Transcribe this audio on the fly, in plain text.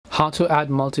How to add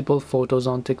multiple photos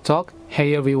on TikTok.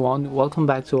 Hey everyone, welcome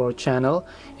back to our channel.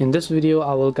 In this video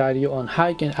I will guide you on how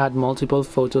you can add multiple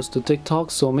photos to TikTok,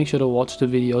 so make sure to watch the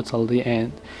video till the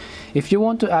end. If you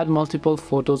want to add multiple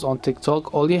photos on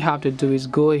TikTok, all you have to do is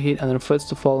go ahead and then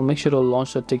first of all make sure to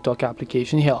launch the TikTok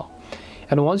application here.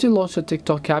 And once you launch the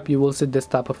TikTok app, you will see this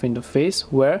type of interface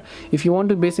where if you want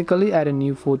to basically add a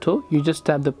new photo, you just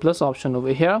tap the plus option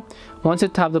over here. Once you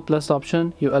tap the plus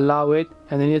option, you allow it,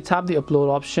 and then you tap the upload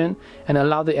option and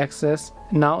allow the access.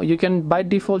 Now you can by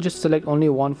default just select only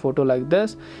one photo like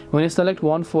this. When you select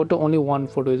one photo, only one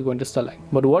photo is going to select.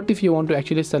 But what if you want to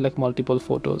actually select multiple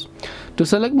photos? To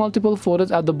select multiple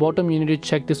photos, at the bottom you need to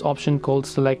check this option called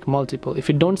select multiple. If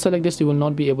you don't select this, you will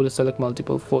not be able to select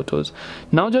multiple photos.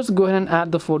 Now just go ahead and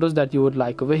add the photos that you would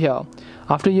like over here.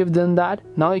 After you've done that,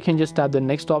 now you can just tap the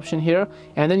next option here,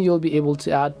 and then you'll be able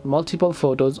to add multiple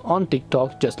photos on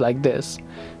TikTok just like this.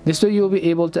 This way you'll be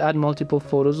able to add multiple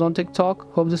photos on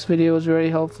TikTok. Hope this video was very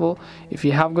helpful. If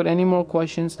you have got any more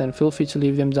questions, then feel free to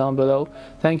leave them down below.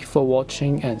 Thank you for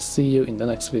watching and see you in the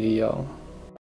next video.